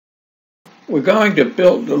we're going to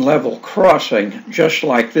build the level crossing just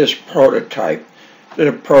like this prototype.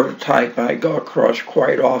 The prototype I go across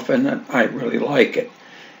quite often and I really like it.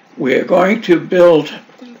 We're going to build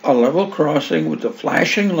a level crossing with the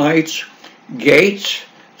flashing lights, gates,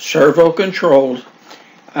 servo controlled,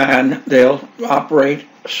 and they'll operate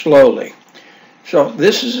slowly. So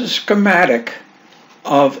this is a schematic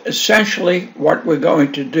of essentially what we're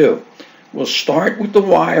going to do. We'll start with the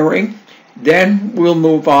wiring, then we'll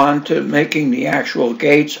move on to making the actual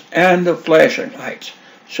gates and the flashing lights.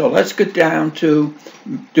 So let's get down to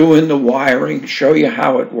doing the wiring, show you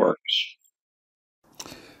how it works.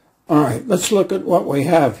 All right, let's look at what we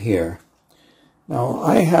have here. Now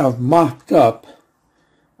I have mocked up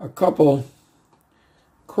a couple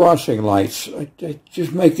crossing lights. I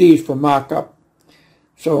just make these for mock-up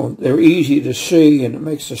so they're easy to see and it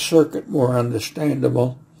makes the circuit more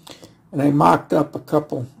understandable. And I mocked up a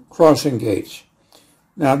couple crossing gates.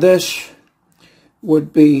 Now this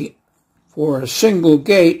would be for a single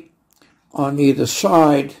gate on either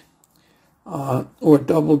side or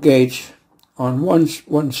double gates on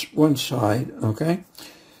one side, okay?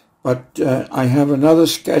 But I have another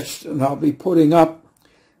sketch that I'll be putting up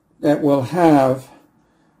that will have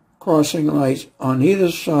crossing lights on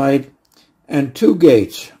either side and two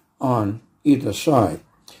gates on either side.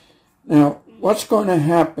 Now, what's going to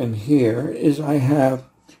happen here is I have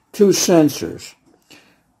two sensors.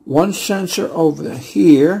 One sensor over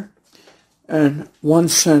here and one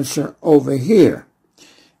sensor over here.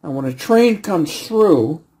 And when a train comes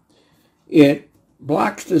through, it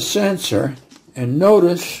blocks the sensor, and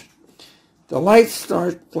notice the lights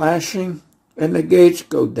start flashing and the gates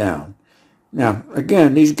go down. Now,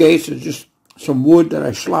 again, these gates are just some wood that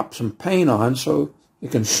I slopped some paint on so you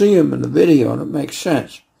can see them in the video and it makes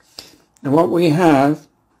sense. And what we have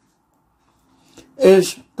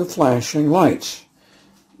is the flashing lights.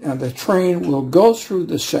 Now, the train will go through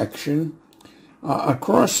the section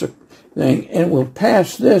across the thing and will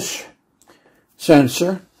pass this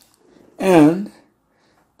sensor, and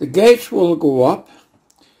the gates will go up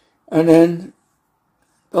and then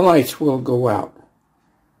the lights will go out.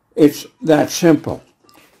 It's that simple.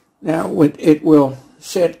 Now it will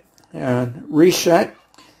sit and reset.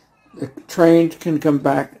 The train can come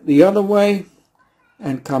back the other way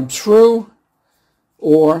and come through,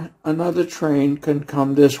 or another train can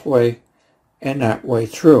come this way and that way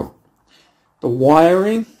through. The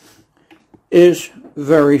wiring is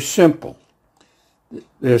very simple.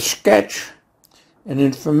 The sketch and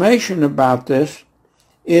information about this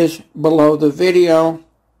is below the video.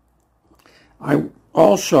 I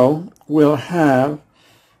also will have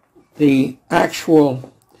the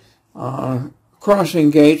actual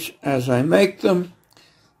crossing gates as I make them,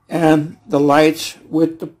 and the lights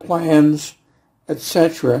with the plans,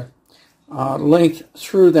 etc., linked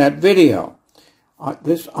through that video.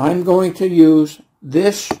 I'm going to use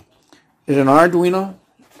this is an Arduino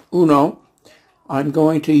Uno. I'm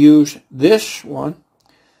going to use this one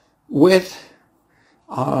with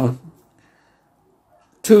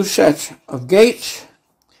two sets of gates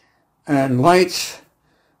and lights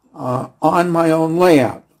on my own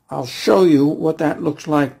layout. I'll show you what that looks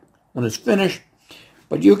like when it's finished,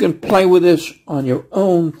 but you can play with this on your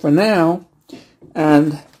own for now,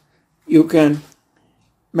 and you can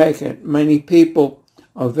make it. Many people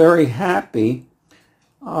are very happy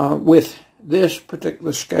with this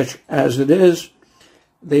particular sketch as it is.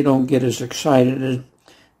 They don't get as excited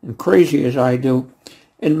and crazy as I do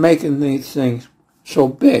in making these things so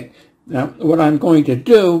big. Now, what I'm going to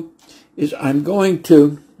do is I'm going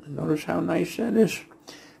to, notice how nice that is?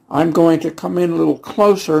 I'm going to come in a little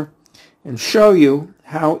closer and show you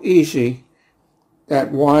how easy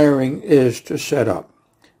that wiring is to set up.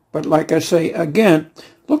 But like I say, again,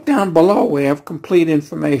 look down below. We have complete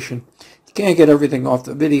information. You can't get everything off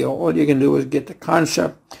the video. All you can do is get the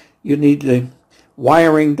concept. You need the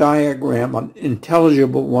wiring diagram, an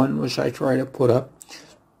intelligible one, which I try to put up,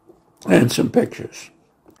 and some pictures.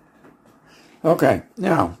 Okay,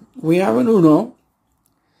 now, we have an Uno.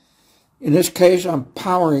 In this case, I'm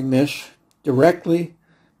powering this directly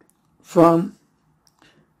from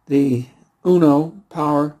the Uno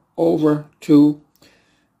power over to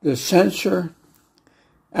the sensor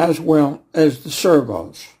as well as the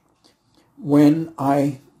servos. When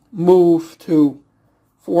I move to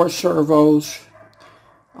 4 servos,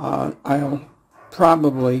 I'll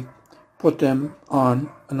probably put them on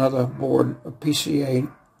another board, a PCA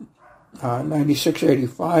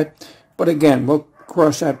 9685. But again, we'll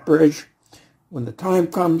cross that bridge when the time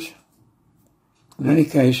comes. In any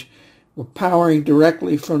case, we're powering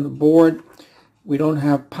directly from the board. We don't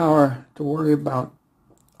have power to worry about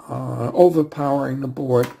overpowering the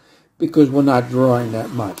board because we're not drawing that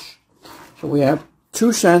much. So we have two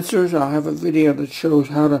sensors. I'll have a video that shows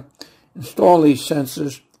how to install these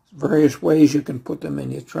sensors, various ways you can put them in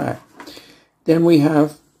your track. Then we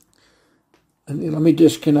have, and let me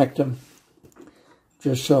disconnect them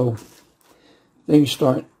just so things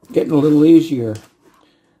start getting a little easier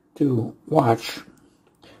to watch.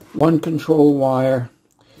 One control wire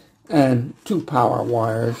and two power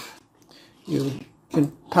wires. You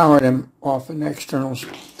can power them off an external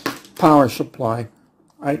power supply.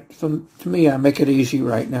 To me, I make it easy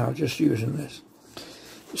right now just using this.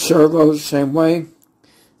 Servos, same way.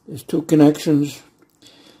 There's two connections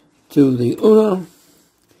to the Uno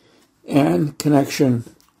and connection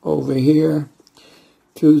over here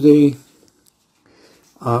to the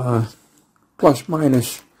plus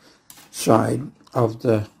minus side of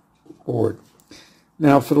the board.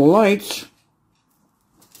 Now for the lights,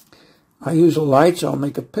 I use the lights. I'll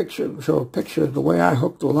make a picture, show a picture of the way I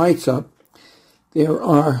hook the lights up. There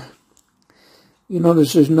are, you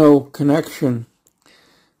notice there's no connection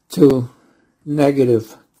to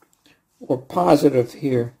negative or positive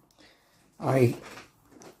here. I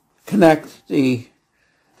connect the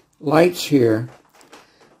lights here,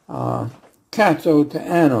 cathode to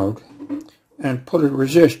anode, and put a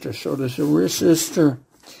resistor. So there's a resistor.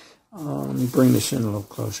 Let me bring this in a little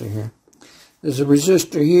closer here. There's a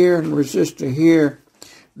resistor here and a resistor here.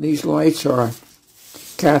 These lights are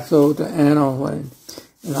cathode to anode,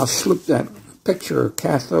 and I'll slip that picture of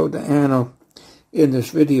cathode to anode in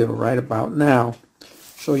this video right about now,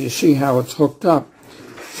 so you see how it's hooked up.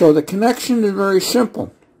 So the connection is very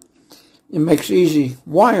simple. It makes easy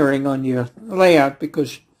wiring on your layout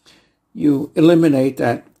because you eliminate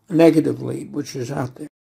that negative lead which is out there.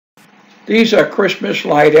 These are Christmas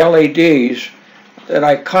light LEDs that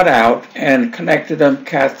I cut out and connected them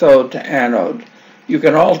cathode to anode. You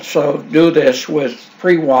can also do this with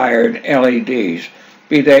pre-wired LEDs,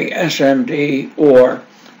 be they SMD or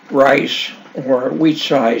rice or wheat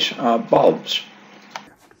size bulbs.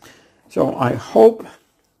 So I hope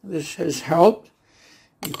this has helped.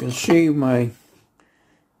 You can see my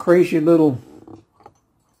crazy little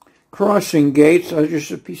crossing gates are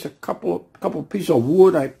just a couple pieces of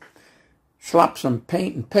wood. I slapped some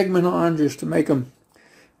paint and pigment on just to make them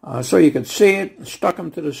so you could see it. Stuck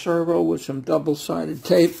them to the servo with some double-sided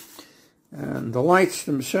tape. And the lights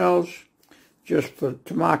themselves, just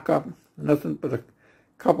to mock up, nothing but a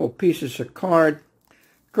couple pieces of card.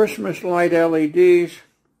 Christmas light LEDs.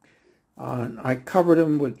 I covered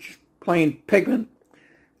them with plain pigment.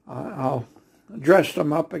 I'll dress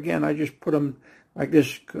them up again. I just put them like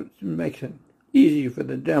this because it makes it easy for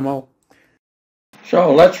the demo.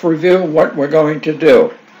 So let's review what we're going to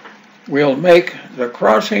do. We'll make the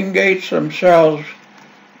crossing gates themselves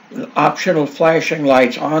optional flashing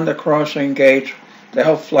lights on the crossing gates.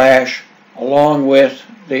 They'll flash along with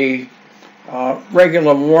the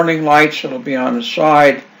regular warning lights that'll be on the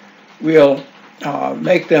side. We'll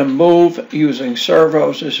make them move using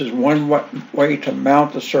servos. This is one way to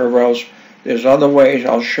mount the servos. There's other ways.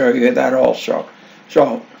 I'll show you that also.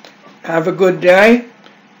 So have a good day.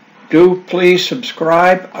 Do please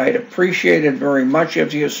subscribe. I'd appreciate it very much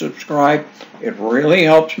if you subscribe. It really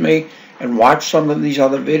helps me. And watch some of these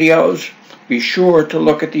other videos. Be sure to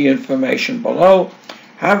look at the information below.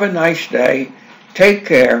 Have a nice day. Take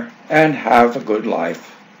care and have a good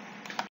life.